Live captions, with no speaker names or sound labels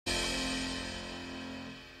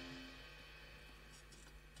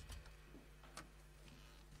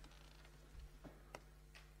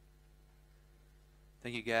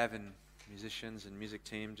Thank you, Gav, and musicians and music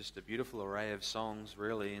team. Just a beautiful array of songs,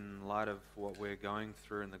 really, in light of what we're going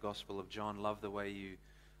through in the Gospel of John. Love the way you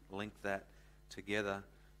link that together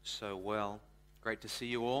so well. Great to see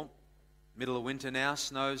you all. Middle of winter now,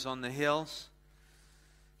 snow's on the hills.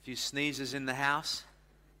 A few sneezes in the house,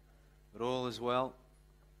 but all is well.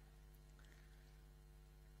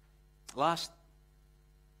 Last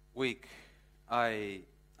week, I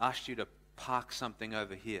asked you to park something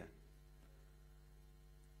over here.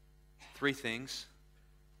 3 things: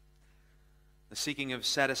 the seeking of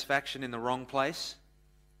satisfaction in the wrong place,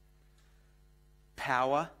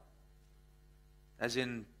 power, as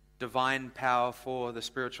in divine power for the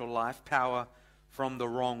spiritual life, power from the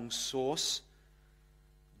wrong source.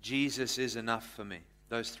 Jesus is enough for me.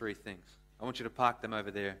 Those 3 things. I want you to park them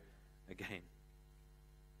over there again.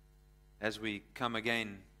 As we come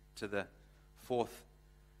again to the 4th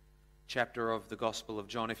chapter of the Gospel of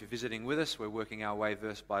John. If you're visiting with us, we're working our way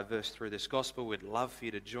verse by verse through this Gospel. We'd love for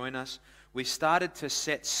you to join us. We started to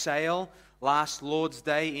set sail last Lord's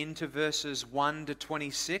Day into verses 1 to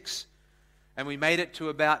 26, and we made it to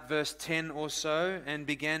about verse 10 or so and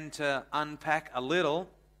began to unpack a little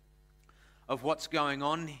of what's going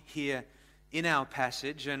on here in our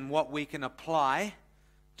passage and what we can apply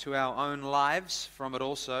to our own lives from it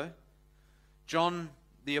also. John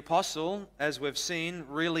the Apostle, as we've seen,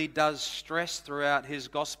 really does stress throughout his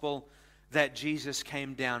gospel that Jesus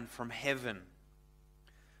came down from heaven.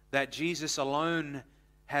 That Jesus alone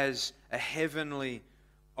has a heavenly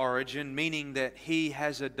origin, meaning that he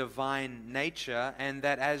has a divine nature, and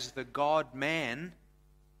that as the God-man,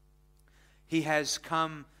 he has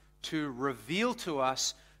come to reveal to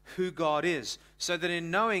us who God is, so that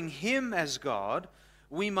in knowing him as God,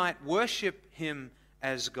 we might worship him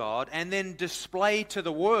as God, and then display to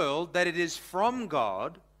the world that it is from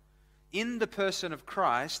God, in the person of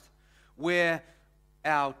Christ, where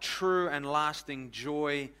our true and lasting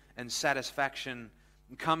joy and satisfaction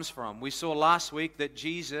comes from. We saw last week that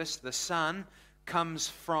Jesus, the Son,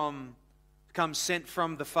 comes sent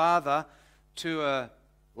from the Father to a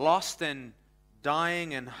lost and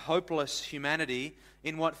dying and hopeless humanity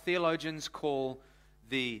in what theologians call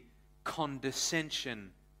the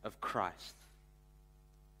condescension of Christ.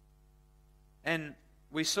 And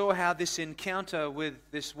we saw how this encounter with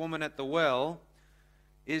this woman at the well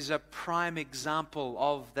is a prime example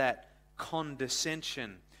of that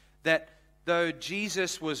condescension. That though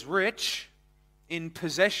Jesus was rich, in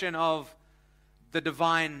possession of the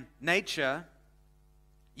divine nature,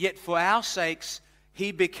 yet for our sakes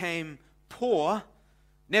he became poor,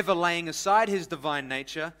 never laying aside his divine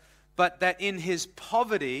nature, but that in his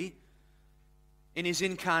poverty, in his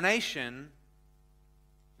incarnation,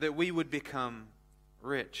 that we would become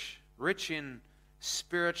rich in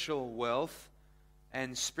spiritual wealth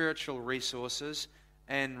and spiritual resources,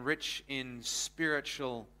 and rich in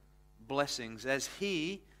spiritual blessings, as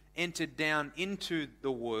he entered down into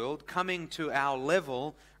the world, coming to our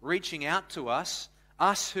level, reaching out to us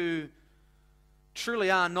who truly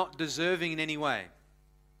are not deserving in any way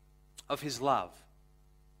of his love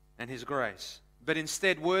and his grace, but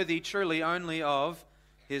instead worthy truly only of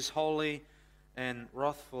his holy and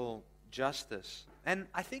wrathful justice. And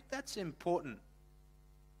I think that's important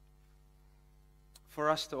for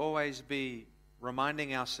us to always be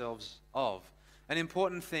reminding ourselves of. An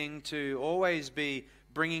important thing to always be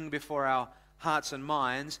bringing before our hearts and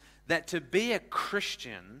minds, that to be a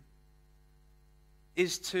Christian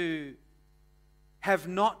is to have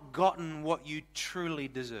not gotten what you truly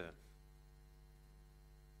deserve,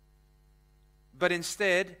 but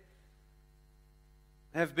instead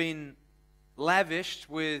have been lavished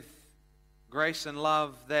with grace and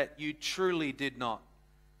love that you truly did not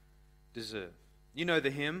deserve. You know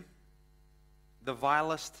the hymn, the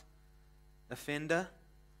vilest offender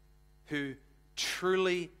who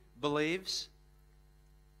truly believes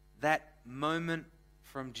that moment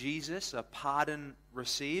from Jesus, a pardon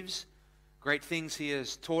receives. Great things he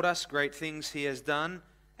has taught us, great things he has done,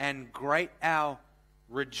 and great our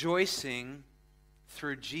rejoicing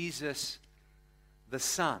through Jesus the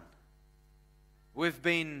Son. We've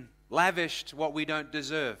been lavished what we don't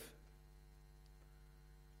deserve.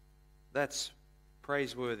 That's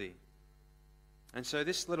praiseworthy. And so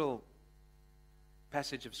this little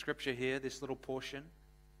passage of Scripture here, this little portion,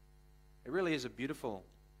 it really is a beautiful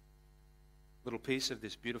little piece of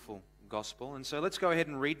this beautiful gospel. And so let's go ahead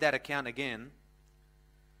and read that account again.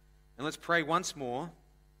 And let's pray once more,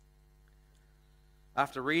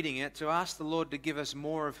 after reading it, to ask the Lord to give us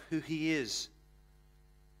more of who he is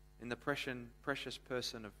in the precious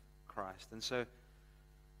person of Christ. And so,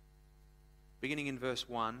 beginning in verse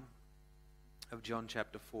 1, of John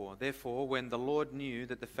chapter 4. Therefore, when the Lord knew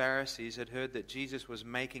that the Pharisees had heard that Jesus was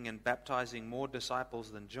making and baptizing more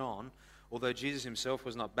disciples than John, although Jesus himself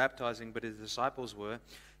was not baptizing, but his disciples were,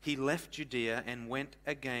 he left Judea and went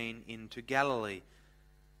again into Galilee.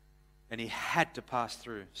 And he had to pass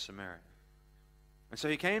through Samaria. And so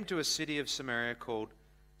he came to a city of Samaria called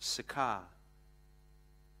Sychar,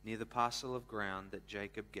 near the parcel of ground that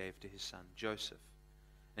Jacob gave to his son Joseph.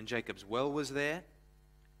 And Jacob's well was there.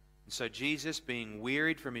 And so Jesus, being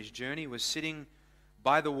wearied from his journey, was sitting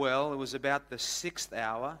by the well. It was about the 6th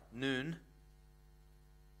hour, noon.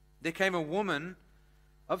 There came a woman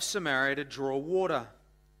of Samaria to draw water.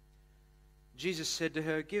 Jesus said to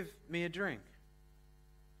her, "Give me a drink."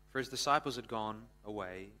 For his disciples had gone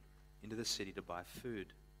away into the city to buy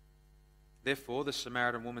food. Therefore the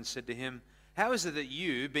Samaritan woman said to him, "How is it that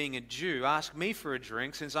you, being a Jew, ask me for a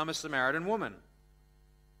drink, since I'm a Samaritan woman?"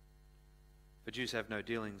 For Jews have no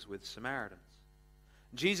dealings with Samaritans.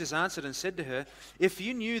 Jesus answered and said to her, "If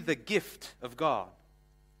you knew the gift of God,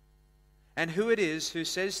 and who it is who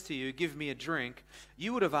says to you, 'Give me a drink,'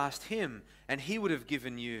 you would have asked him, and he would have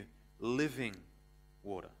given you living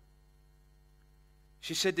water."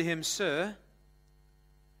 She said to him, "Sir,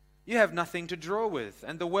 you have nothing to draw with,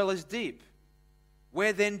 and the well is deep.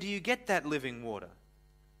 Where then do you get that living water?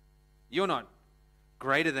 You're not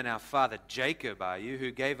greater than our father Jacob, are you, who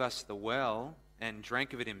gave us the well and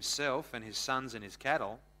drank of it himself and his sons and his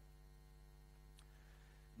cattle?"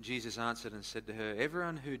 Jesus answered and said to her,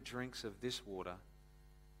 "Everyone who drinks of this water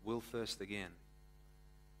will thirst again.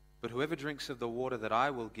 But whoever drinks of the water that I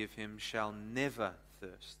will give him shall never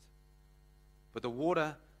thirst. But the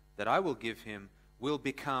water that I will give him will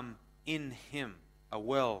become in him a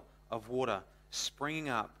well of water springing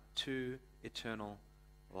up to eternal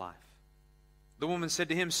life." The woman said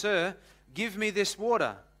to him, "Sir, give me this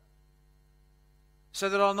water, so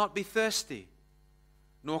that I'll not be thirsty,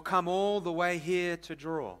 nor come all the way here to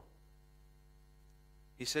draw."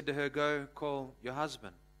 He said to her, "Go call your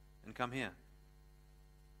husband and come here."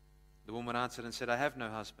 The woman answered and said, "I have no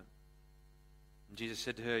husband." And Jesus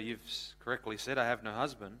said to her, "You've correctly said, 'I have no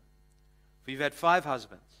husband,' for you've had 5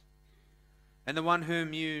 husbands, and the one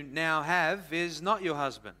whom you now have is not your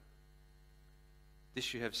husband.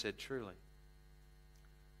 This you have said truly."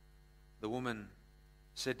 The woman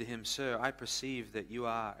said to him, "Sir, I perceive that you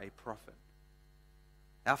are a prophet.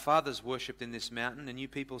 Our fathers worshipped in this mountain, and you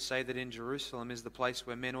people say that in Jerusalem is the place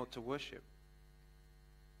where men ought to worship."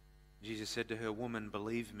 Jesus said to her, "Woman,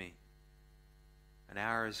 believe me, an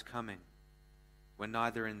hour is coming when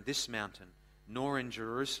neither in this mountain nor in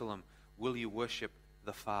Jerusalem will you worship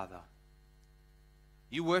the Father.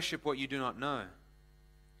 You worship what you do not know.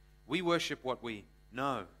 We worship what we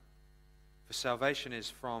know, for salvation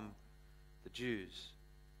is from the Jews.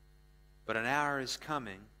 But an hour is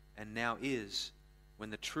coming, and now is, when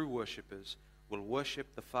the true worshippers will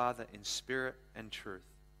worship the Father in spirit and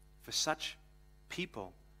truth. For such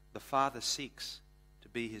people the Father seeks to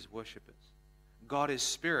be his worshippers. God is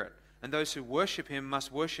spirit, and those who worship him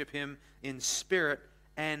must worship him in spirit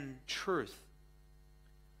and truth."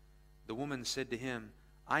 The woman said to him,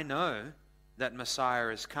 "I know that Messiah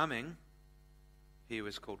is coming," he who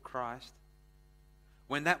is called Christ.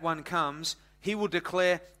 "When that one comes, he will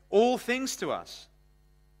declare all things to us."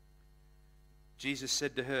 Jesus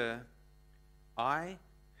said to her, "I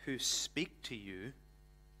who speak to you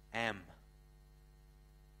am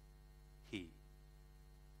he."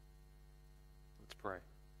 Let's pray.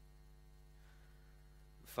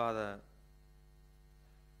 Father,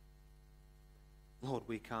 Lord,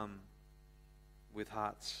 we come with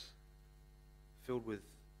hearts filled with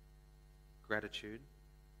gratitude.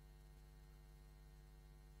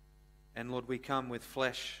 And Lord, we come with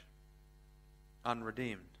flesh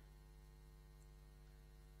unredeemed.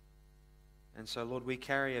 And so, Lord, we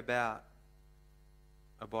carry about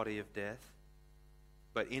a body of death,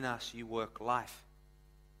 but in us you work life.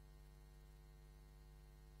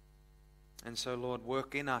 And so, Lord,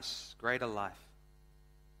 work in us greater life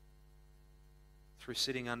through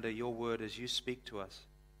sitting under your word as you speak to us.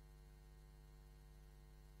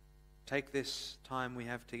 Take this time we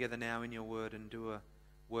have together now in your word and do a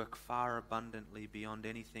work far abundantly beyond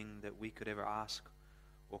anything that we could ever ask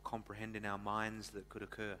or comprehend in our minds that could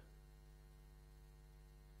occur.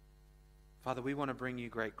 Father, we want to bring you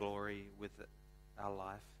great glory with our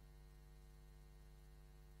life.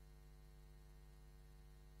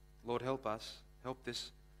 Lord, help us. Help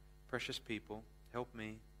this precious people. Help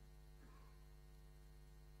me.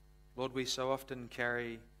 Lord, we so often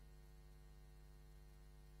carry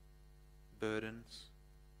burdens,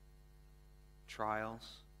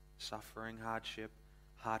 trials, suffering, hardship,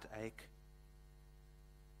 heartache,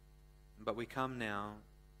 But we come now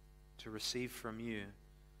to receive from you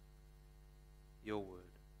your word.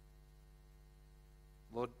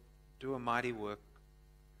 Lord, do a mighty work,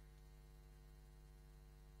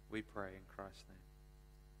 we pray in Christ's name.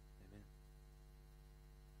 Amen.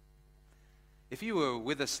 If you were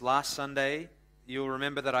with us last Sunday, you'll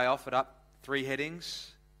remember that I offered up three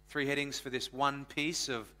headings for this one piece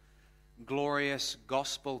of glorious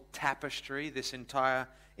gospel tapestry, this entire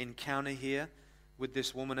encounter here with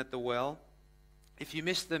this woman at the well. If you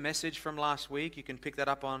missed the message from last week, you can pick that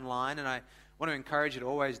up online, and I want to encourage you to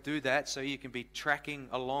always do that so you can be tracking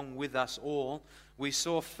along with us all. We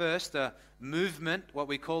saw first a movement, what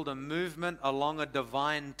we called a movement along a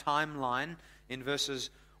divine timeline in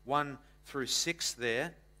verses 1 through 6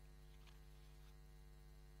 there,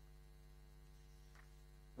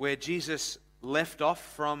 where Jesus left off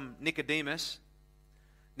from Nicodemus.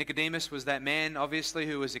 Nicodemus was that man, obviously,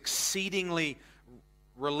 who was exceedingly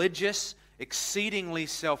religious, exceedingly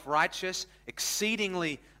self-righteous,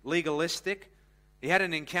 exceedingly legalistic. He had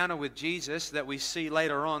an encounter with Jesus that we see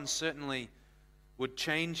later on certainly would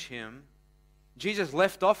change him. Jesus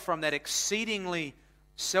left off from that exceedingly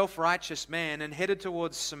self-righteous man and headed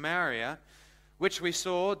towards Samaria, which we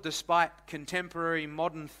saw, despite contemporary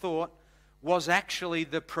modern thought, was actually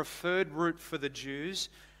the preferred route for the Jews.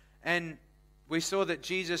 And we saw that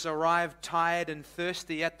Jesus arrived tired and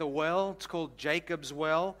thirsty at the well. It's called Jacob's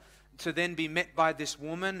well, to then be met by this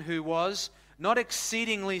woman who was not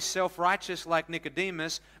exceedingly self-righteous like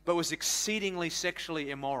Nicodemus, but was exceedingly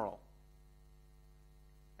sexually immoral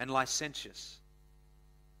and licentious.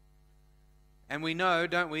 And we know,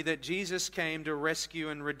 don't we, that Jesus came to rescue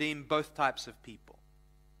and redeem both types of people.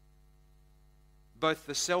 Both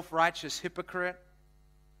the self-righteous hypocrite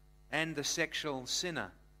and the sexual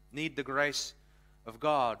sinner need the grace of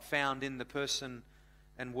God found in the person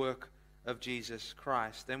and work of Jesus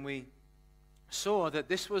Christ. And we saw that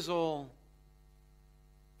this was all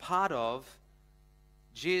part of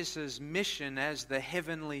Jesus' mission as the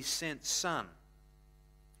heavenly sent Son.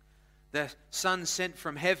 The Son sent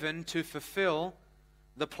from heaven to fulfill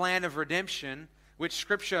the plan of redemption, which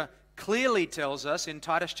Scripture clearly tells us in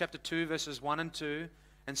Titus chapter 2, verses 1 and 2,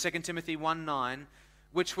 and 2 Timothy 1:9,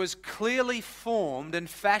 which was clearly formed and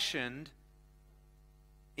fashioned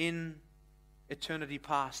in eternity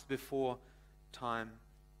past before time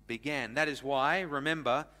began. That is why,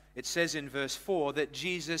 remember, it says in verse 4 that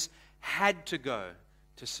Jesus had to go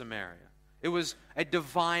to Samaria. It was a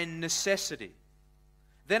divine necessity.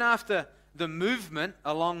 Then after the movement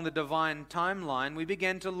along the divine timeline, we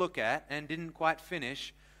began to look at, and didn't quite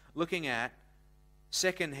finish, looking at,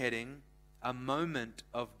 second heading, a moment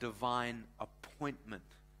of divine appointment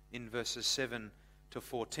in verses 7 to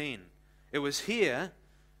 14. It was here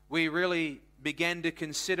we really began to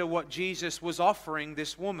consider what Jesus was offering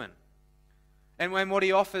this woman, and what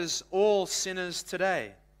he offers all sinners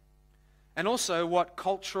today. And also what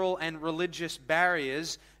cultural and religious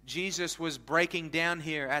barriers Jesus was breaking down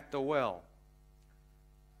here at the well.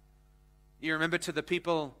 You remember, to the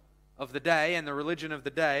people of the day and the religion of the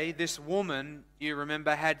day, this woman, you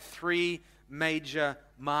remember, had three major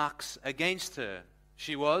marks against her.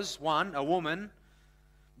 She was, one, a woman.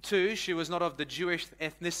 Two, she was not of the Jewish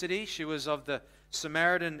ethnicity. She was of the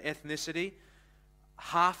Samaritan ethnicity,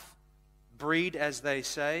 half-breed, as they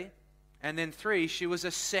say. And then three, she was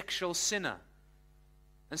a sexual sinner.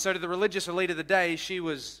 And so to the religious elite of the day, she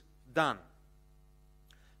was done.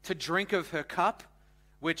 To drink of her cup,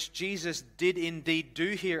 which Jesus did indeed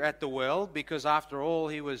do here at the well, because after all,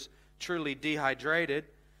 he was truly dehydrated.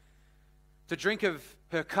 To drink of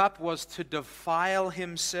her cup was to defile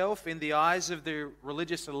himself in the eyes of the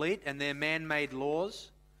religious elite and their man-made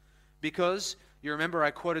laws. Because, you remember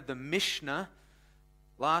I quoted the Mishnah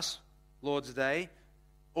last Lord's Day,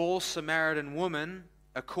 all Samaritan women,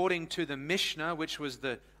 according to the Mishnah, which was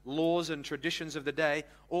the laws and traditions of the day,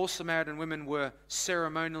 all Samaritan women were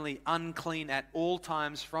ceremonially unclean at all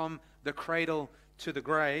times from the cradle to the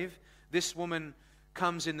grave. This woman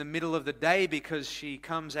comes in the middle of the day because she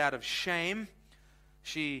comes out of shame.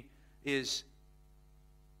 She is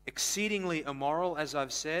exceedingly immoral, as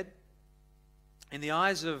I've said. In the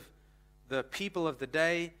eyes of the people of the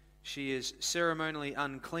day, she is ceremonially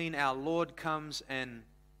unclean. Our Lord comes and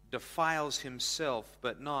defiles himself,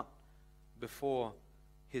 but not before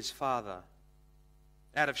his Father.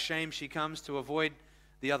 Out of shame she comes to avoid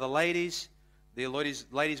the other ladies. The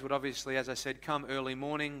ladies would obviously, as I said, come early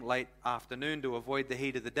morning, late afternoon to avoid the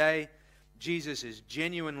heat of the day. Jesus is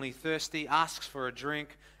genuinely thirsty, asks for a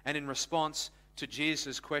drink, and in response to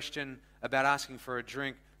Jesus' question about asking for a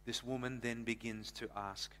drink, this woman then begins to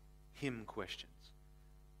ask him questions.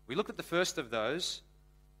 We looked at the first of those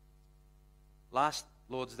last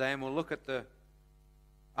Lord's Day, and we'll look at the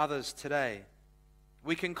others today.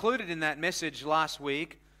 We concluded in that message last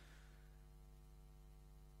week,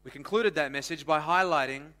 we concluded that message by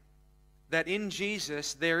highlighting that in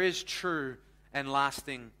Jesus there is true and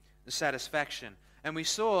lasting satisfaction. And we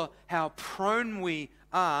saw how prone we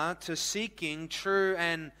are to seeking true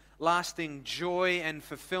and lasting joy and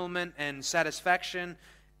fulfillment and satisfaction,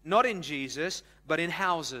 not in Jesus, but in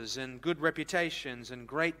houses and good reputations and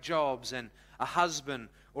great jobs and a husband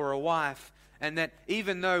or a wife. And that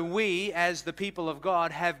even though we, as the people of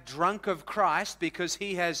God, have drunk of Christ because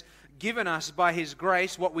He has given us by His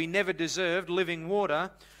grace what we never deserved, living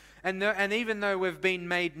water, and even though we've been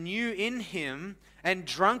made new in Him and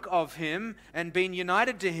drunk of Him and been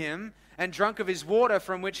united to Him and drunk of His water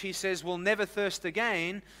from which He says we'll never thirst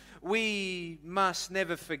again, we must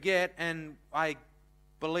never forget, and I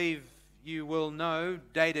believe you will know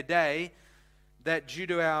day to day, that due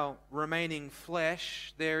to our remaining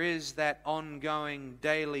flesh, there is that ongoing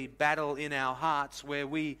daily battle in our hearts where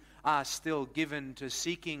we are still given to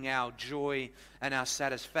seeking our joy and our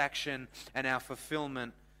satisfaction and our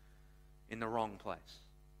fulfillment in the wrong place.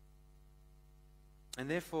 And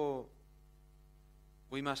therefore,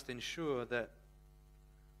 we must ensure that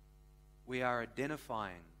we are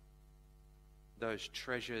identifying those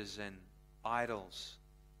treasures and idols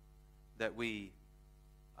that we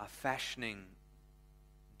are fashioning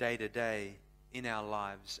day to day in our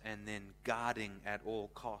lives and then guarding at all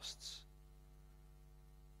costs.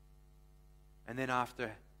 And then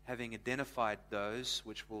after having identified those,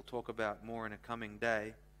 which we'll talk about more in a coming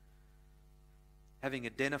day, having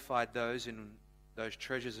identified those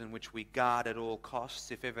treasures in which we guard at all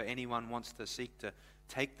costs, if ever anyone wants to seek to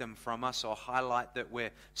take them from us or highlight that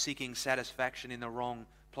we're seeking satisfaction in the wrong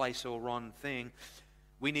place or wrong thing,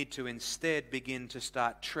 we need to instead begin to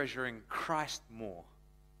start treasuring Christ more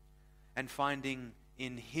and finding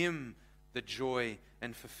in Him the joy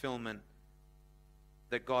and fulfillment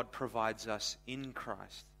that God provides us in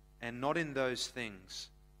Christ, and not in those things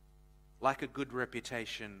like a good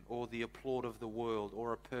reputation or the applaud of the world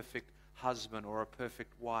or a perfect husband or a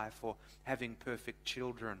perfect wife or having perfect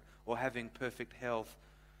children or having perfect health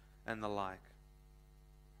and the like.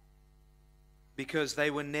 Because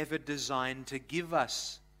they were never designed to give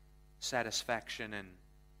us satisfaction and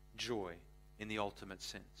joy in the ultimate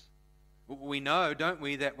sense. We know, don't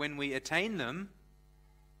we, that when we attain them,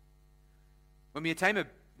 when we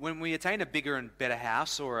attain a bigger and better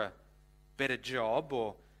house or a better job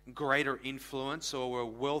or greater influence or we're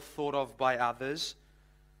well thought of by others,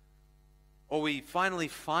 or we finally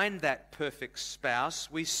find that perfect spouse,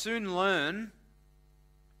 we soon learn,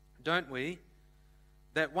 don't we,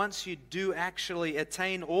 that once you do actually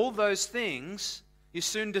attain all those things, you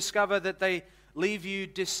soon discover that they leave you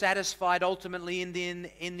dissatisfied ultimately in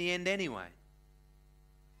the end anyway.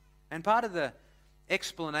 And part of the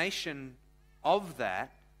explanation of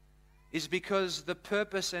that is because the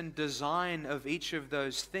purpose and design of each of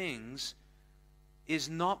those things is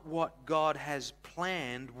not what God has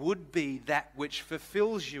planned would be that which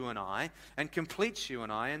fulfills you and I and completes you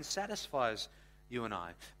and I and satisfies you and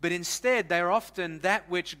I. But instead, they're often that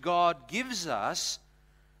which God gives us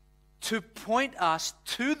to point us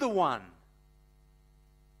to the one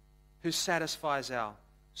who satisfies our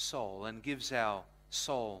soul and gives our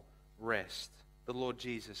soul rest, the Lord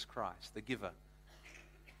Jesus Christ, the giver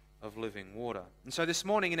of living water. And so this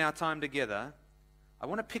morning in our time together, I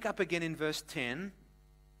want to pick up again in verse 10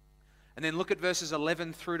 and then look at verses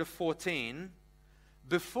 11 through to 14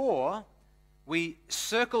 before we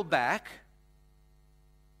circle back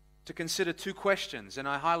to consider two questions. And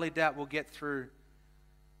I highly doubt we'll get through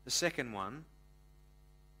the second one.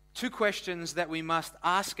 Two questions that we must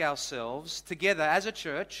ask ourselves together as a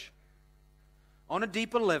church on a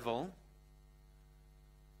deeper level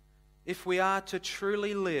if we are to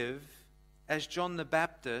truly live as John the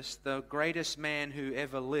Baptist, the greatest man who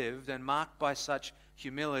ever lived and marked by such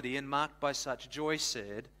humility and marked by such joy,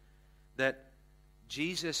 said that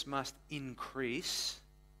Jesus must increase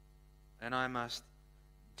and I must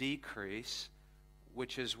decrease,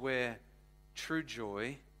 which is where true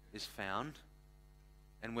joy is found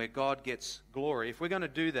and where God gets glory. If we're going to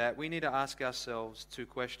do that, we need to ask ourselves two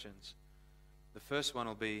questions. The first one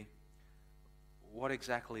will be, what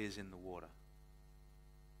exactly is in the water?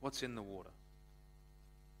 What's in the water?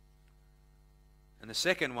 And the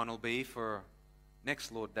second one will be for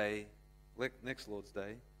next Lord's Day,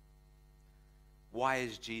 why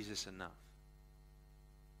is Jesus enough?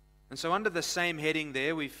 And so under the same heading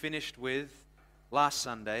there, we finished with, last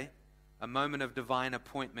Sunday, a moment of divine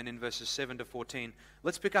appointment in verses 7 to 14.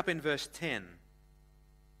 Let's pick up in verse 10.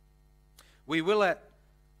 We will at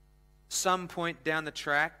some point down the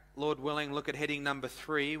track, Lord willing, look at heading number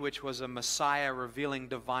 3, which was a Messiah revealing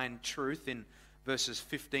divine truth in verses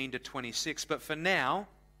 15 to 26. But for now,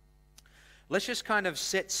 let's just kind of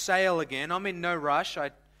set sail again. I'm in no rush.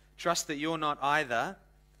 I trust that you're not either.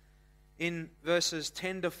 In verses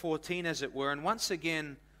 10 to 14, as it were. And once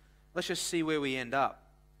again, let's just see where we end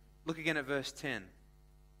up. Look again at verse 10.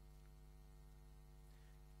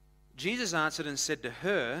 Jesus answered and said to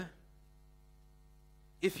her,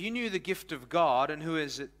 "If you knew the gift of God and who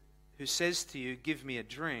is it who says to you, 'Give me a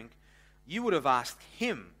drink,' you would have asked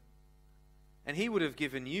him, and he would have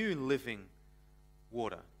given you living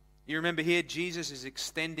water." You remember here, Jesus is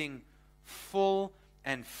extending full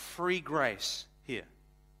and free grace here.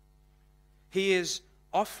 He is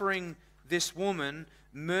offering this woman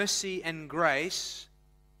mercy and grace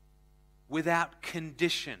without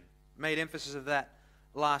condition. Made emphasis of that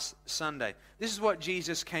last Sunday. This is what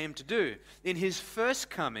Jesus came to do. In his first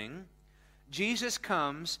coming, Jesus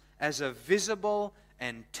comes as a visible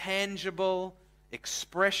and tangible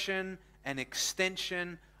expression and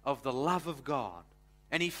extension of the love of God.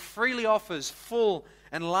 And he freely offers full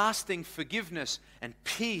and lasting forgiveness and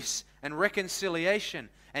peace and reconciliation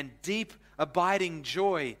and deep abiding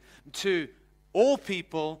joy to all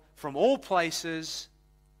people from all places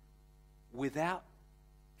without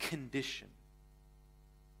condition.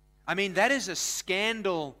 I mean, that is a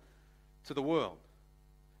scandal to the world.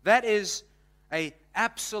 That is an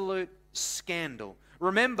absolute scandal.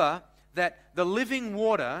 Remember that the living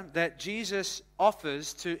water that Jesus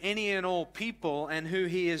offers to any and all people, and who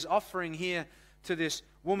he is offering here to this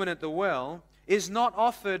woman at the well, is not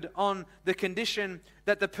offered on the condition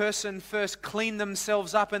that the person first clean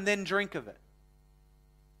themselves up and then drink of it.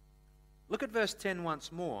 Look at verse 10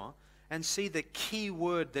 once more and see the key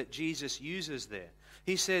word that Jesus uses there.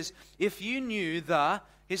 He says, if you knew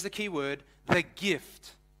here's the key word, the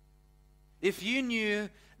gift. If you knew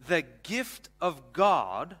the gift of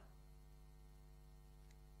God,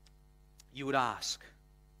 you would ask.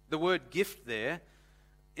 The word gift there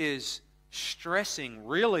is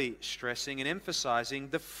really stressing and emphasizing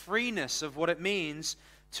the freeness of what it means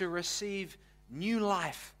to receive new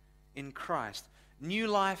life in Christ. New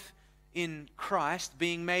life in Christ,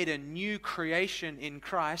 being made a new creation in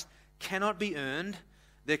Christ, cannot be earned.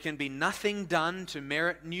 There can be nothing done to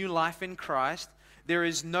merit new life in Christ. There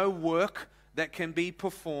is no work that can be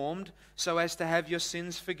performed so as to have your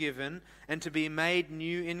sins forgiven and to be made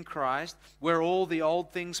new in Christ, where all the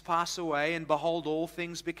old things pass away and behold, all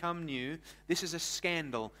things become new. This is a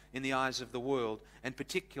scandal in the eyes of the world, and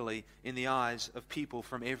particularly in the eyes of people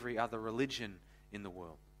from every other religion in the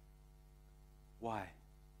world. Why?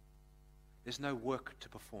 There's no work to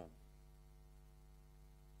perform.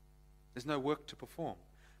 There's no work to perform.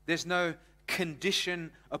 There's no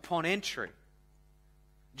condition upon entry.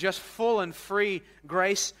 Just full and free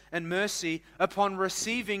grace and mercy upon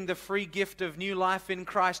receiving the free gift of new life in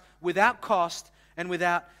Christ without cost and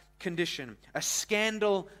without condition. A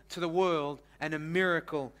scandal to the world and a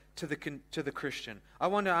miracle to the Christian. I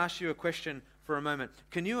want to ask you a question for a moment.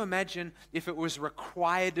 Can you imagine if it was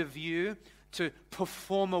required of you to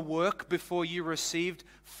perform a work before you received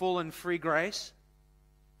full and free grace?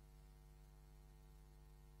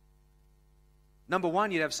 Number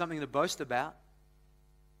one, you'd have something to boast about.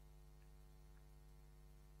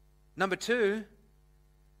 Number two,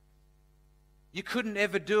 you couldn't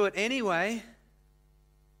ever do it anyway.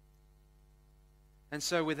 And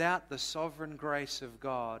so without the sovereign grace of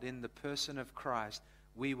God in the person of Christ,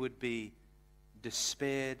 we would be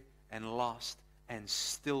despaired and lost and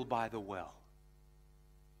still by the well.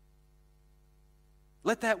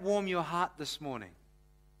 Let that warm your heart this morning.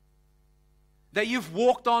 That you've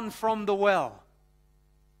walked on from the well.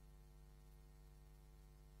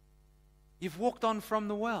 You've walked on from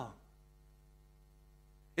the well.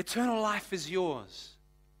 Eternal life is yours.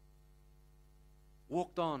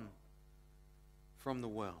 Walked on from the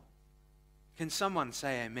well. Can someone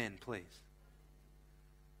say amen, please?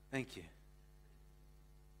 Thank you.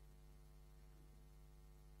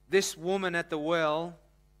 This woman at the well,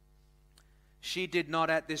 she did not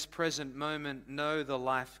at this present moment know the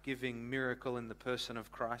life-giving miracle in the person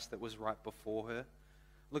of Christ that was right before her.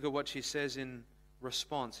 Look at what she says in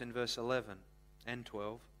response in verse 11 and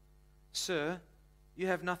 12. Sir, you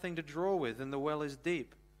have nothing to draw with, and the well is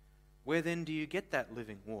deep. Where then do you get that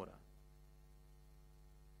living water?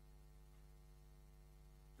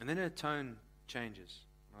 And then her tone changes.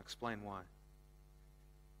 I'll explain why.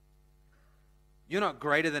 You're not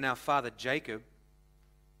greater than our father Jacob.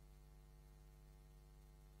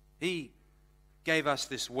 He gave us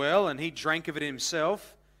this well, and he drank of it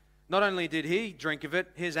himself, Not only did he drink of it,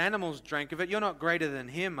 his animals drank of it. You're not greater than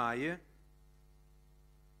him, are you?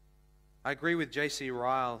 I agree with J.C.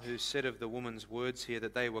 Ryle, who said of the woman's words here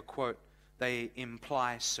that they were, quote, they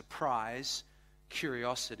imply surprise,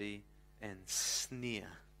 curiosity, and sneer.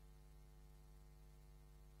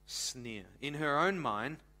 Sneer. In her own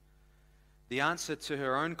mind, the answer to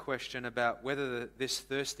her own question about whether this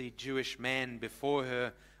thirsty Jewish man before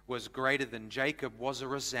her was greater than Jacob was a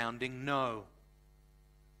resounding no.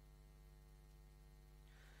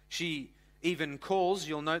 She even calls,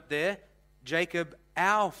 you'll note there, Jacob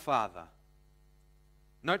our father.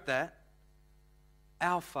 Note that.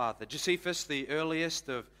 Our father. Josephus, the earliest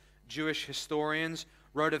of Jewish historians,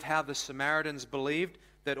 wrote of how the Samaritans believed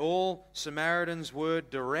that all Samaritans were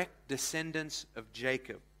direct descendants of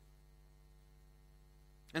Jacob.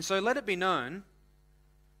 And so let it be known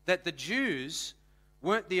that the Jews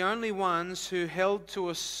weren't the only ones who held to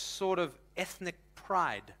a sort of ethnic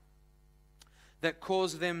pride that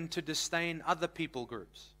caused them to disdain other people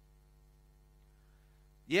groups.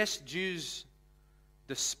 Yes, Jews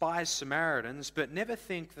despise Samaritans, but never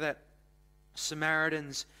think that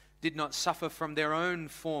Samaritans did not suffer from their own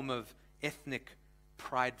form of ethnic,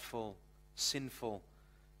 prideful, sinful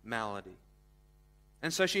malady.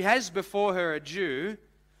 And so she has before her a Jew,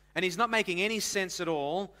 and he's not making any sense at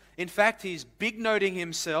all. In fact, he's big-noting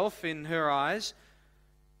himself in her eyes,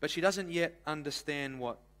 but she doesn't yet understand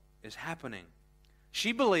what is happening.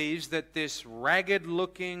 She believes that this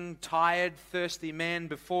ragged-looking, tired, thirsty man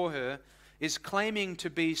before her is claiming to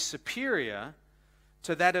be superior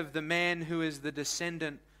to that of the man who is the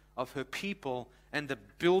descendant of her people and the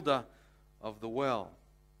builder of the well.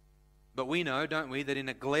 But we know, don't we, that in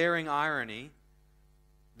a glaring irony,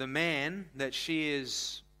 the man that she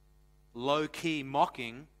is low-key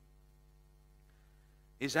mocking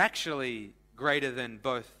is actually greater than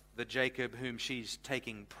both the Jacob whom she's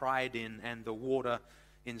taking pride in and the water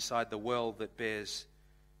inside the well that bears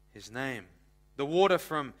his name. The water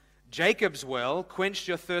from Jacob's well quenched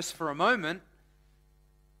your thirst for a moment.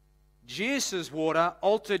 Jesus' water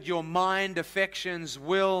altered your mind, affections,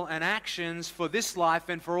 will, and actions for this life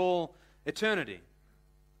and for all eternity.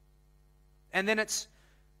 And then it's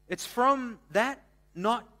from that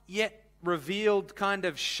not yet revealed kind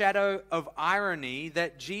of shadow of irony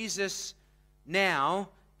that Jesus now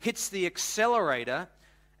hits the accelerator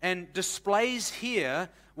and displays here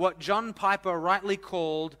what John Piper rightly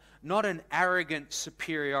called not an arrogant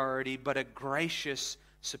superiority, but a gracious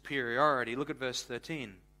superiority. Look at verse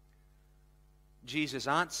 13. Jesus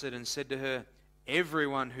answered and said to her,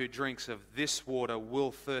 "Everyone who drinks of this water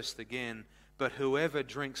will thirst again, but whoever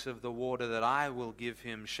drinks of the water that I will give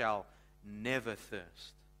him shall never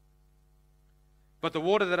thirst. But the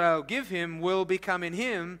water that I will give him will become in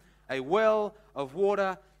him a well of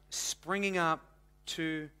water springing up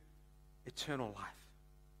to eternal life."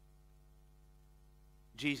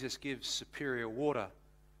 Jesus gives superior water,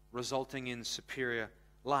 resulting in superior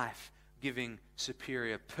life, giving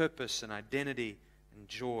superior purpose and identity and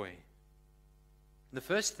joy. The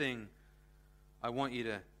first thing I want you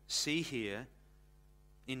to see here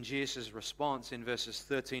in Jesus' response in verses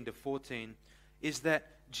 13 to 14 is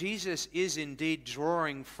that Jesus is indeed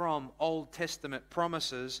drawing from Old Testament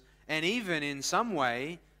promises and even in some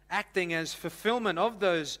way acting as fulfillment of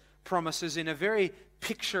those promises in a very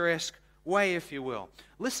picturesque way, if you will.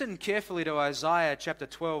 Listen carefully to Isaiah chapter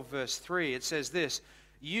 12, verse 3. It says this,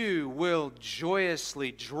 "You will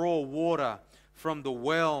joyously draw water from the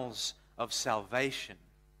wells of salvation."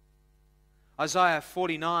 Isaiah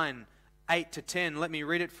 49, 8 to 10, let me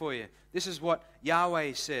read it for you. This is what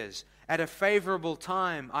Yahweh says. "At a favorable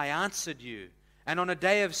time I answered you, and on a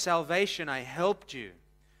day of salvation I helped you.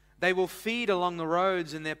 They will feed along the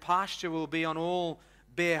roads, and their pasture will be on all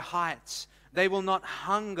bare heights. They will not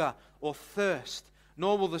hunger or thirst,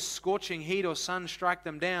 nor will the scorching heat or sun strike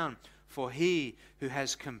them down. For he who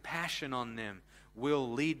has compassion on them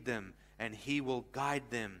will lead them, and he will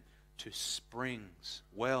guide them to springs,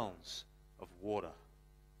 wells of water."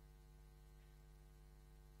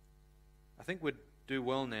 I think we'd do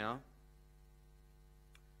well now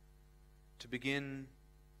to begin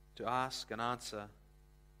to ask and answer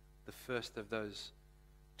the first of those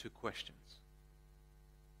two questions.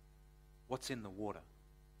 What's in the water?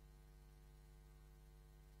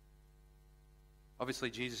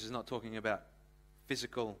 Obviously, Jesus is not talking about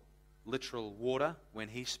physical, literal water when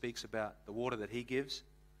he speaks about the water that he gives.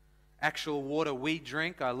 Actual water we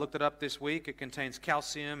drink, I looked it up this week, it contains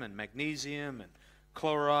calcium and magnesium and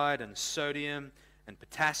chloride and sodium and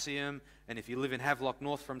potassium. And if you live in Havelock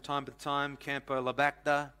North from time to time, Campo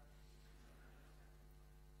Labacta.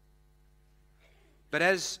 But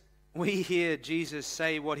as we hear Jesus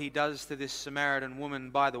say what he does to this Samaritan woman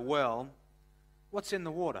by the well, what's in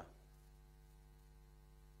the water?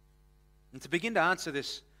 And to begin to answer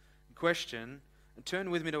this question, turn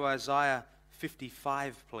with me to Isaiah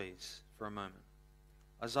 55, please, for a moment.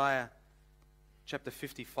 Isaiah chapter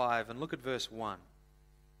 55, and look at verse 1.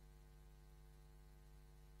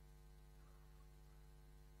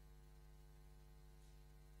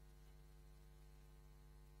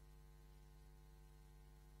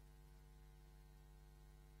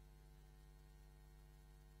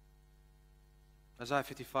 Isaiah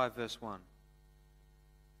 55, verse 1.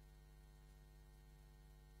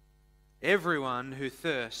 Everyone who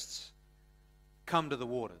thirsts, come to the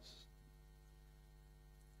waters.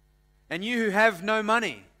 And you who have no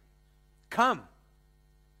money, come.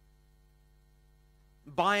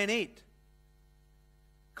 Buy and eat.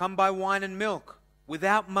 Come buy wine and milk,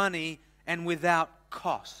 without money and without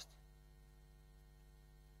cost.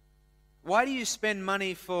 Why do you spend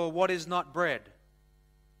money for what is not bread,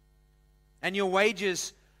 and your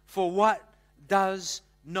wages for what does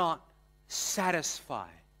not satisfy?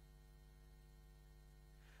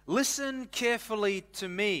 Listen carefully to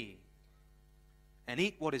me and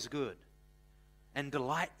eat what is good, and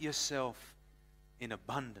delight yourself in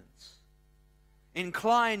abundance.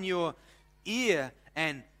 Incline your ear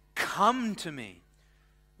and come to me.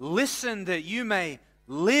 Listen that you may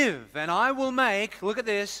live, and I will make, look at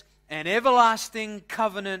this, an everlasting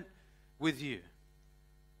covenant with you.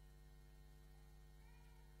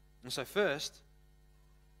 And so first,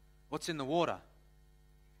 what's in the water?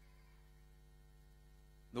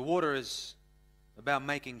 The water is about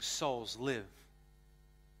making souls live.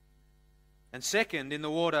 And second, in the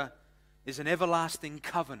water is an everlasting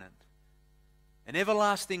covenant. An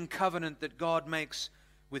everlasting covenant that God makes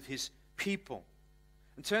with His people.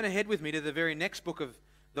 And turn ahead with me to the very next book of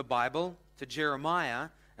the Bible, to Jeremiah,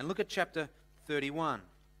 and look at chapter 31.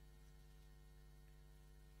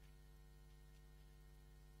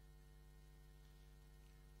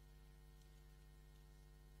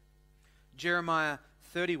 Jeremiah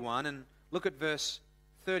 31, and look at verse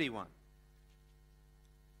 31.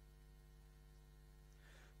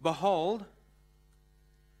 Behold,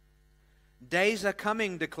 days are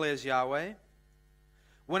coming, declares Yahweh,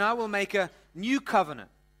 when I will make a new covenant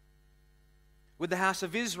with the house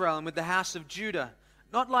of Israel and with the house of Judah,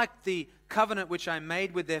 not like the covenant which I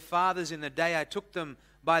made with their fathers in the day I took them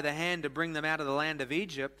by the hand to bring them out of the land of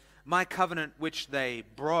Egypt, my covenant which they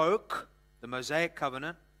broke, the Mosaic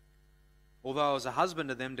covenant, although I was a husband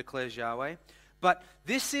to them, declares Yahweh. But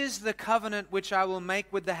this is the covenant which I will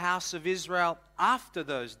make with the house of Israel after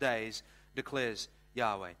those days, declares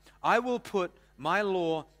Yahweh. I will put my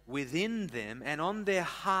law within them, and on their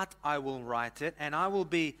heart I will write it, and I will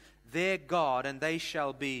be their God, and they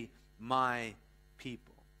shall be my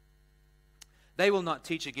people. They will not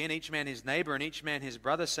teach again, each man his neighbor and each man his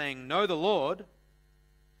brother, saying, Know the Lord,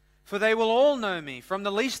 for they will all know me, from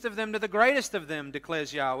the least of them to the greatest of them,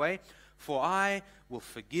 declares Yahweh. For I will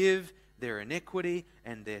forgive their iniquity,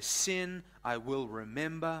 and their sin I will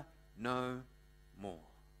remember no more.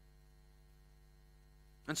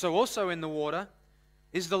 And so also in the water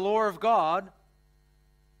is the law of God,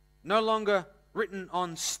 no longer written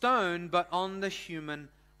on stone, but on the human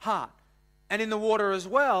heart. And in the water as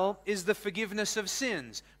well is the forgiveness of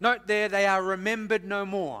sins. Note there, they are remembered no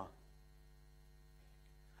more.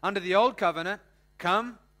 Under the old covenant,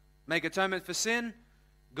 come, make atonement for sin,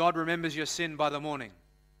 God remembers your sin by the morning.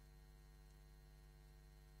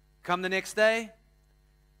 Come the next day,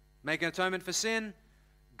 make an atonement for sin,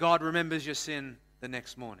 God remembers your sin the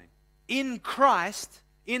next morning. In Christ,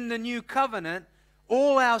 in the new covenant,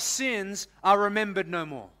 all our sins are remembered no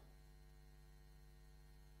more.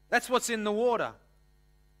 That's what's in the water.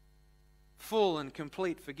 Full and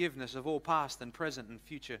complete forgiveness of all past and present and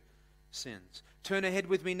future sins. Turn ahead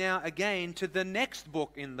with me now again to the next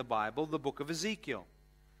book in the Bible, the book of Ezekiel.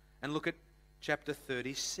 And look at chapter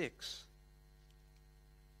 36.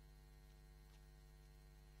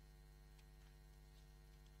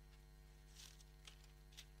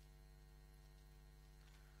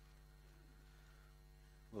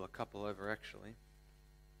 Well, a couple over actually.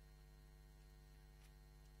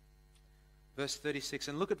 Verse 36,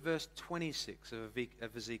 and look at verse 26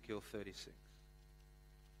 of Ezekiel 36.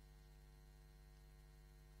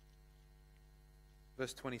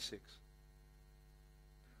 Verse 26.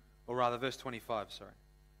 Or rather, verse 25, sorry.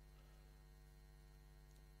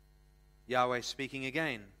 Yahweh speaking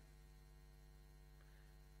again.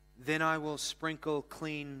 Then I will sprinkle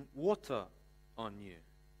clean water on you,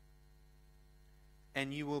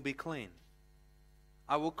 and you will be clean.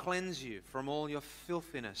 I will cleanse you from all your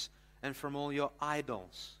filthiness and from all your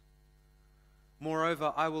idols.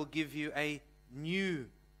 Moreover, I will give you a new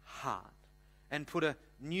heart and put a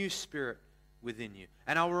new spirit within you.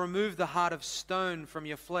 And I will remove the heart of stone from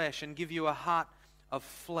your flesh and give you a heart of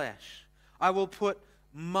flesh. I will put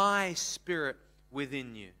my spirit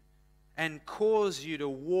within you and cause you to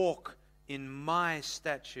walk in my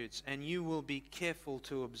statutes, and you will be careful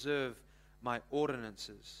to observe my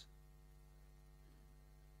ordinances.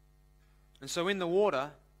 And so in the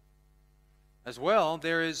water as well,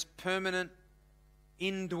 there is permanent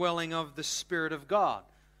indwelling of the Spirit of God,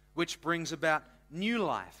 which brings about new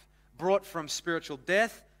life, brought from spiritual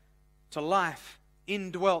death to life,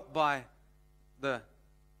 indwelt by the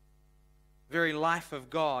very life of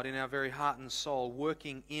God in our very heart and soul,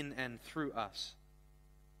 working in and through us.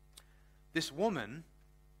 This woman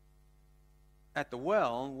at the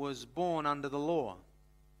well was born under the law.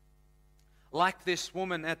 Like this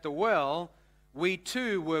woman at the well, we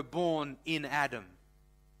too were born in Adam.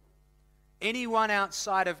 Anyone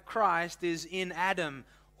outside of Christ is in Adam.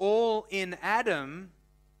 All in Adam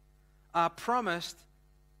are promised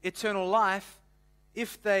eternal life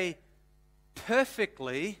if they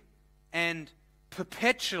perfectly and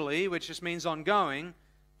perpetually, which just means ongoing,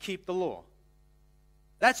 keep the law.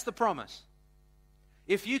 That's the promise.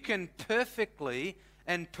 If you can perfectly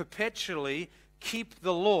and perpetually keep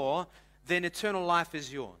the law, then eternal life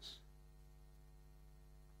is yours.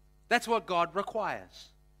 That's what God requires.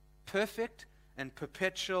 Perfect and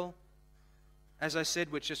perpetual, as I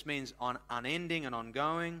said, which just means unending and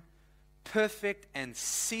ongoing, perfect and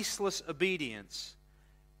ceaseless obedience,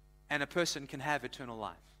 and a person can have eternal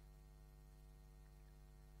life.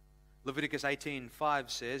 Leviticus 18:5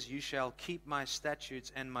 says, "You shall keep my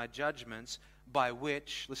statutes and my judgments, by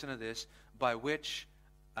which," listen to this, "by which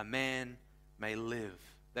a man may live."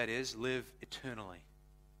 That is, live eternally,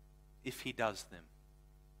 if he does them.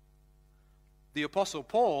 The Apostle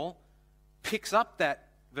Paul picks up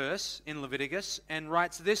that verse in Leviticus and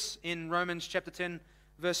writes this in Romans chapter 10,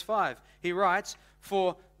 verse 5. He writes,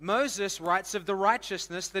 "For Moses writes of the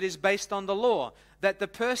righteousness that is based on the law, that the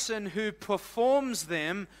person who performs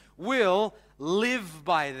them will live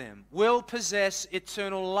by them, will possess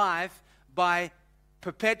eternal life by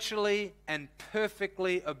perpetually and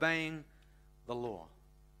perfectly obeying the law."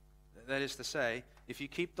 That is to say, if you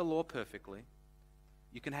keep the law perfectly,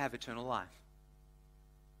 you can have eternal life.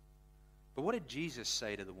 But what did Jesus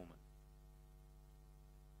say to the woman?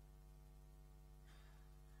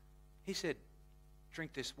 He said,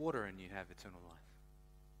 "Drink this water and you have eternal life.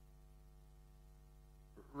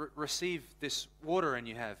 Receive this water and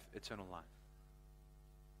you have eternal life."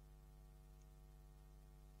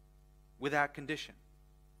 Without condition.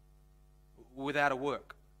 Without a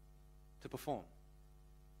work to perform.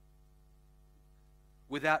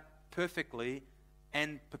 Without perfectly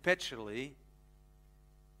and perpetually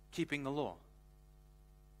keeping the law.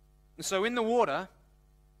 And so in the water,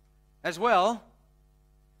 as well,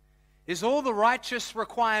 is all the righteous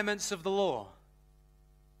requirements of the law.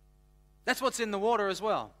 That's what's in the water as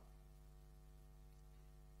well.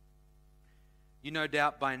 You no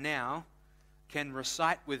doubt by now can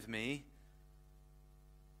recite with me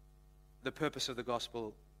the purpose of the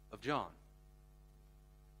Gospel of John.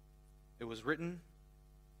 It was written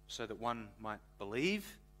so that one might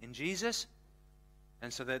believe in Jesus,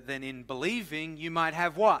 and so that then in believing you might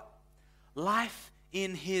have what? Life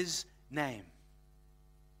in His name.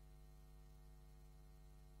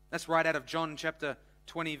 That's right out of John chapter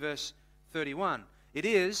 20, verse 31. It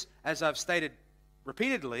is, as I've stated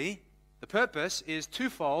repeatedly, the purpose is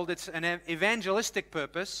twofold. It's an evangelistic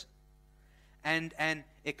purpose and an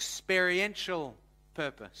experiential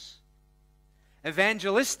purpose.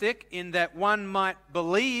 Evangelistic in that one might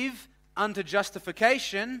believe unto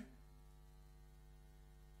justification.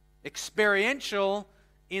 Experiential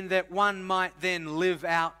in that one might then live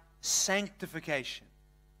out sanctification,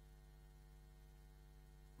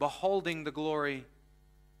 beholding the glory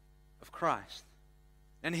of Christ.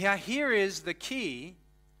 And here is the key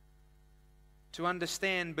to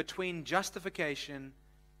understand between justification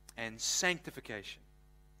and sanctification.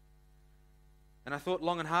 And I thought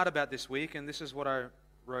long and hard about this week, and this is what I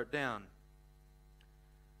wrote down.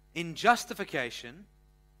 In justification,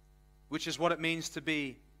 which is what it means to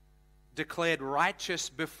be declared righteous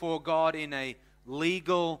before God in a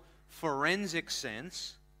legal, forensic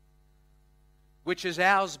sense, which is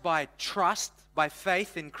ours by trust, by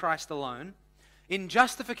faith in Christ alone. In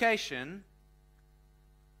justification,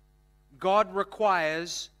 God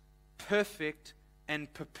requires perfect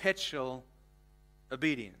and perpetual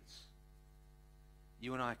obedience.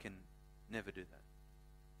 You and I can never do that.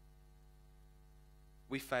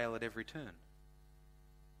 We fail at every turn.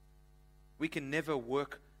 We can never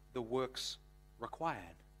work the works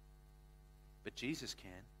required. But Jesus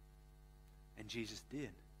can. And Jesus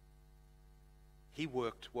did. He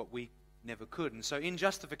worked what we never could. And so in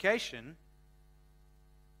justification,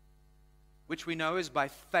 which we know is by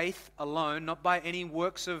faith alone, not by any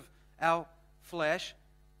works of our flesh,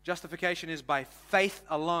 justification is by faith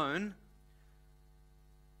alone,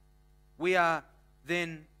 we are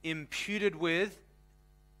then imputed with,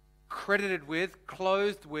 credited with,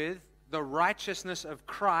 clothed with the righteousness of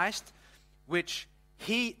Christ, which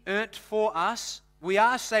He earned for us. We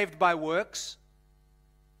are saved by works,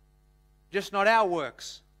 just not our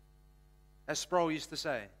works, as Sproul used to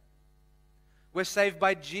say. We're saved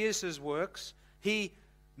by Jesus' works. He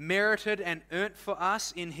merited and earned for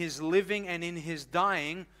us in His living and in His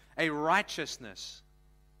dying a righteousness.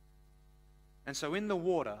 And so in the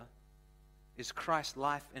water is Christ's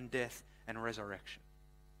life and death and resurrection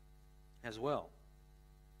as well.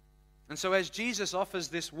 And so as Jesus offers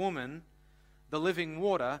this woman the living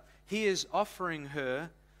water, He is offering her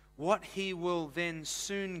what He will then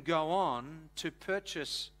soon go on to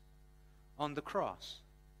purchase on the cross,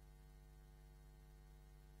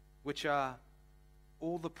 which are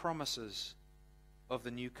all the promises of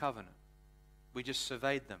the new covenant. We just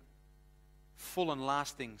surveyed them. Full and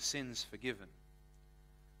lasting sins forgiven.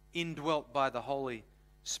 Indwelt by the Holy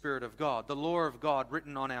Spirit of God. The law of God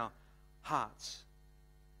written on our hearts.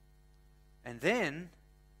 And then,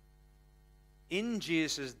 in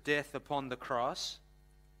Jesus' death upon the cross,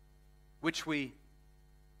 which we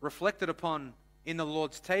reflected upon in the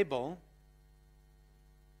Lord's table,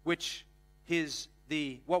 which is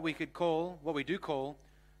what we do call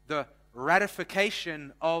the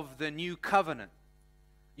ratification of the new covenant.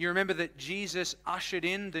 You remember that Jesus ushered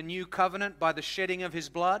in the new covenant by the shedding of His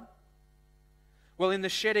blood? Well, in the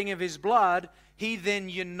shedding of His blood, He then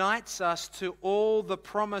unites us to all the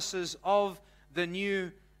promises of the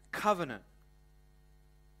new covenant.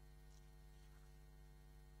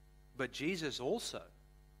 But Jesus also,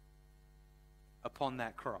 upon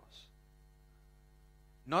that cross,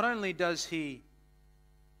 not only does He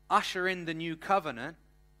usher in the new covenant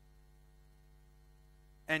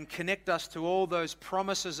and connect us to all those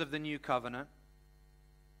promises of the new covenant,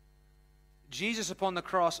 Jesus upon the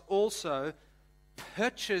cross also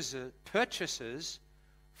purchases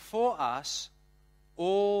for us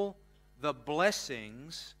all the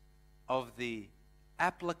blessings of the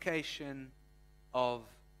application of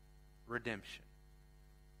redemption.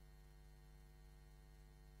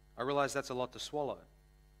 I realize that's a lot to swallow.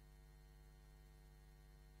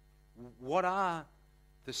 What are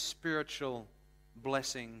the spiritual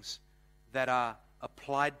blessings that are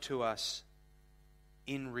applied to us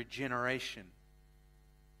in regeneration,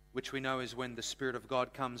 which we know is when the Spirit of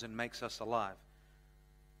God comes and makes us alive?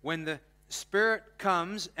 When the Spirit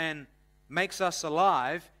comes and makes us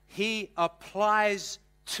alive, He applies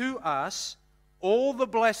to us all the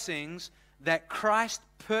blessings that Christ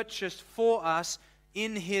purchased for us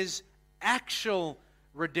in His actual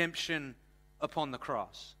redemption upon the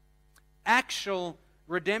cross. Actual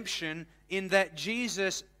redemption in that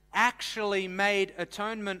Jesus actually made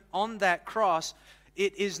atonement on that cross.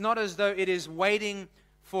 It is not as though it is waiting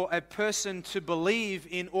for a person to believe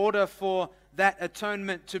in order for that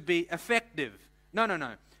atonement to be effective.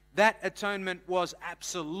 No. That atonement was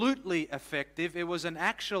absolutely effective. It was an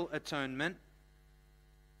actual atonement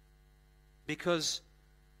because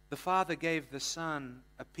the Father gave the Son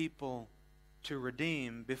a people to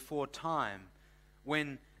redeem before time.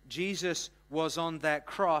 When Jesus was on that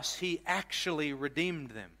cross, He actually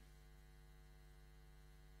redeemed them.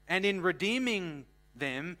 And in redeeming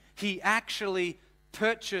them, He actually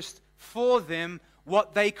purchased for them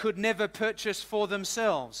what they could never purchase for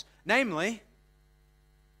themselves. Namely,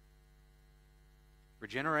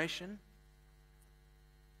 regeneration,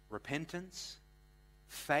 repentance,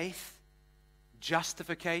 faith,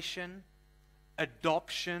 justification,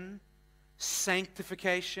 adoption,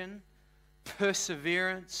 sanctification,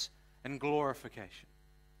 perseverance, and glorification.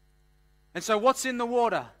 And so what's in the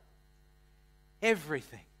water?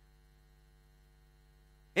 Everything.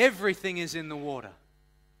 Everything is in the water.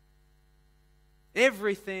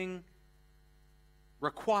 Everything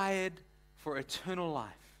required for eternal life.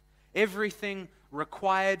 Everything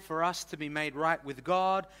required for us to be made right with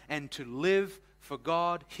God and to live for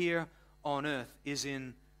God here on earth is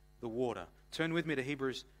in the water. Turn with me to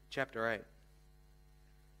Hebrews chapter 8.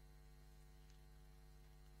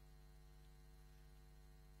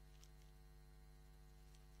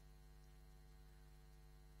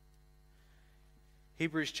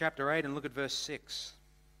 Hebrews chapter 8 and look at verse 6.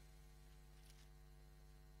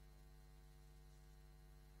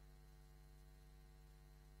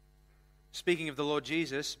 Speaking of the Lord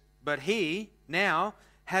Jesus, But he now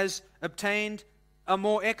has obtained a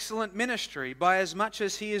more excellent ministry, by as much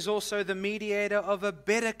as he is also the mediator of a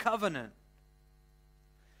better covenant,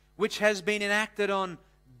 which has been enacted on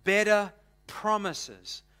better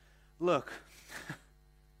promises. Look,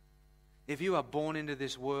 if you are born into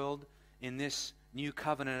this world in this new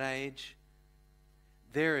covenant age,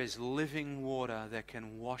 there is living water that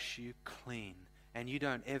can wash you clean. And you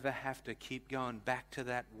don't ever have to keep going back to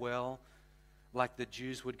that well like the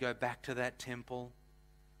Jews would go back to that temple.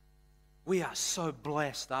 We are so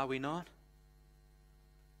blessed, are we not?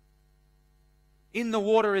 In the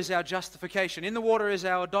water is our justification. In the water is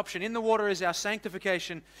our adoption. In the water is our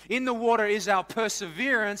sanctification. In the water is our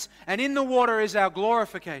perseverance. And in the water is our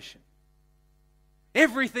glorification.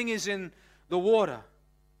 Everything is in the water.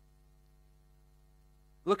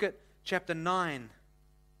 Look at chapter 9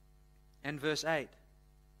 and verse 8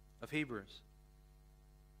 of Hebrews.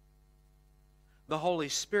 The Holy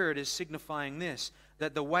Spirit is signifying this,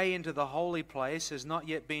 that the way into the holy place has not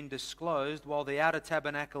yet been disclosed while the outer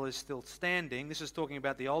tabernacle is still standing. This is talking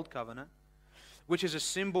about the old covenant, which is a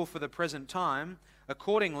symbol for the present time.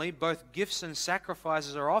 Accordingly, both gifts and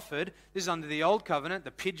sacrifices are offered. This is under the old covenant,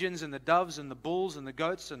 the pigeons and the doves and the bulls and the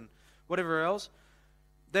goats and whatever else.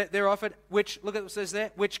 They're offered, which, look at what it says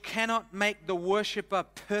there, which cannot make the worshipper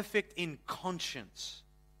perfect in conscience,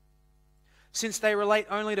 since they relate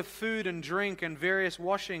only to food and drink and various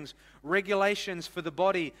washings, regulations for the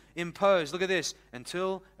body imposed. Look at this,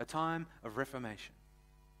 until a time of Reformation.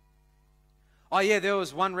 Oh yeah, there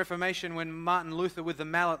was one Reformation when Martin Luther with the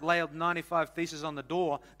mallet nailed 95 theses on the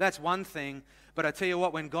door. That's one thing. But I tell you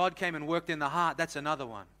what, when God came and worked in the heart, that's another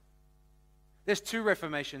one. There's two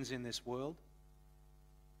Reformations in this world.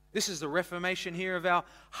 This is the Reformation here of our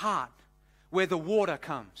heart, where the water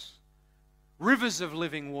comes. Rivers of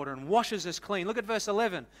living water, and washes us clean. Look at verse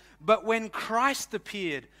 11. But when Christ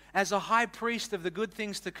appeared as a high priest of the good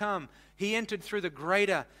things to come, he entered through the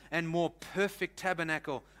greater and more perfect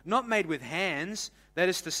tabernacle, not made with hands, that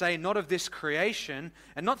is to say, not of this creation,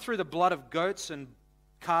 and not through the blood of goats and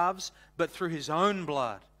calves, but through his own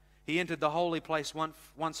blood. He entered the holy place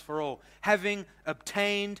once for all, having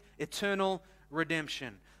obtained eternal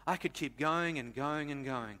redemption. I could keep going and going and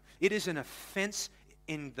going. It is an offense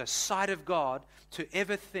in the sight of God to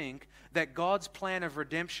ever think that God's plan of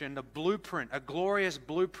redemption, a blueprint, a glorious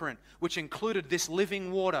blueprint, which included this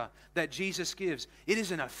living water that Jesus gives, it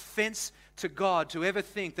is an offense to God to ever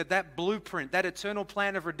think that that blueprint, that eternal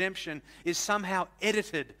plan of redemption is somehow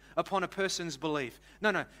edited upon a person's belief.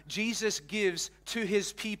 No. Jesus gives to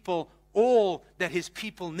his people all that his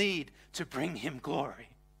people need to bring him glory.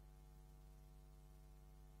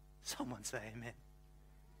 Someone say amen.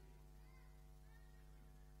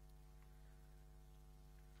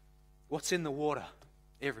 What's in the water?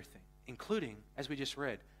 Everything, including, as we just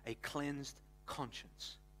read, a cleansed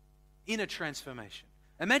conscience. Inner transformation.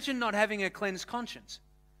 Imagine not having a cleansed conscience.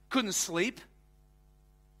 Couldn't sleep.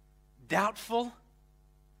 Doubtful.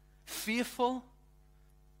 Fearful.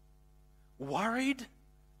 Worried.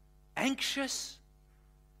 Anxious.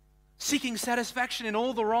 Seeking satisfaction in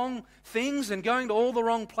all the wrong things and going to all the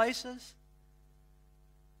wrong places.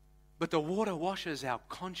 But the water washes our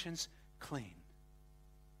conscience clean.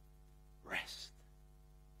 Rest,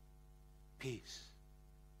 peace,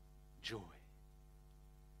 joy.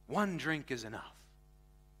 One drink is enough.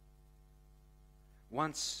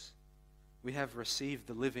 Once we have received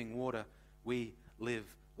the living water, we live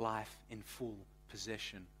life in full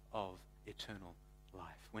possession of eternal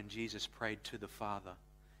life. When Jesus prayed to the Father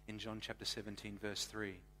in John chapter 17, verse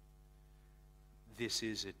 3, this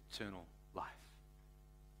is eternal life,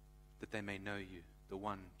 that they may know you, the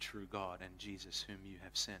one true God, and Jesus whom you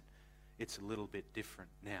have sent. It's a little bit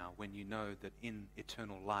different now when you know that in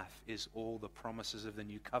eternal life is all the promises of the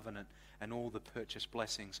new covenant and all the purchased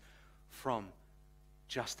blessings from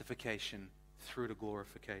justification through to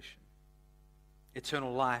glorification.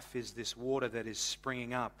 Eternal life is this water that is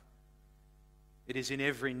springing up. It is in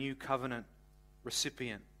every new covenant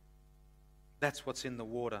recipient. That's what's in the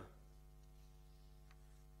water.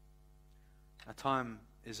 Our time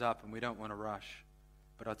is up and we don't want to rush,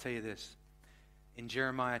 but I'll tell you this. In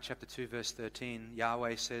Jeremiah chapter 2 verse 13,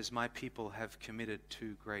 Yahweh says, my people have committed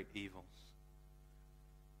two great evils.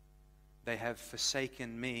 They have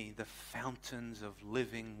forsaken me, the fountains of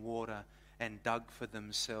living water, and dug for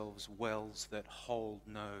themselves wells that hold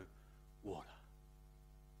no water.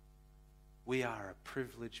 We are a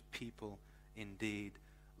privileged people indeed.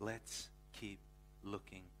 Let's keep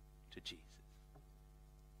looking to Jesus.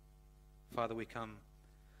 Father, we come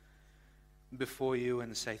before you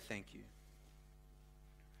and say thank you.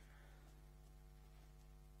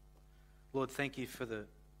 Lord, thank you for the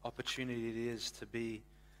opportunity it is to be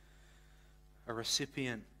a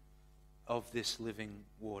recipient of this living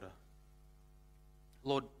water.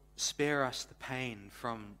 Lord, spare us the pain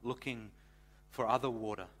from looking for other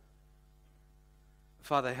water.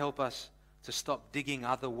 Father, help us to stop digging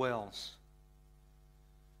other wells.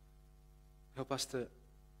 Help us to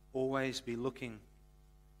always be looking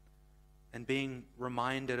and being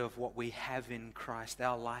reminded of what we have in Christ.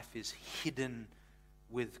 Our life is hidden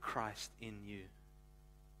with Christ in you.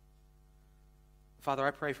 Father,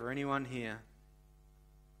 I pray for anyone here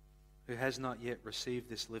who has not yet received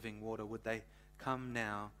this living water. Would they come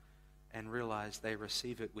now and realize they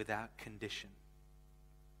receive it without condition?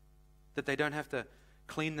 That they don't have to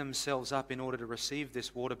clean themselves up in order to receive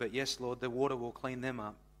this water, but yes, Lord, the water will clean them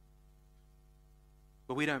up.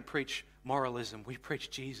 But we don't preach moralism, we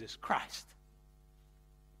preach Jesus Christ.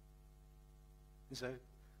 And so,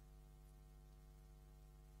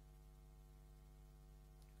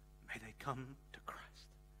 may they come to Christ.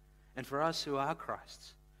 And for us who are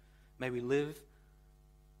Christ's, may we live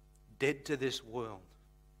dead to this world.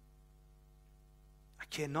 I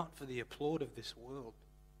care not for the applaud of this world.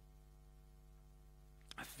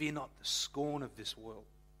 I fear not the scorn of this world.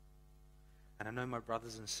 And I know my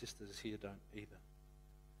brothers and sisters here don't either.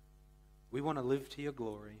 We want to live to your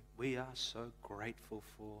glory. We are so grateful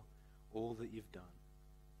for all that you've done.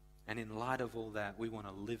 And in light of all that, we want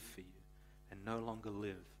to live for you and no longer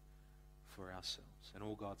live for ourselves. And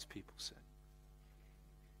all God's people said.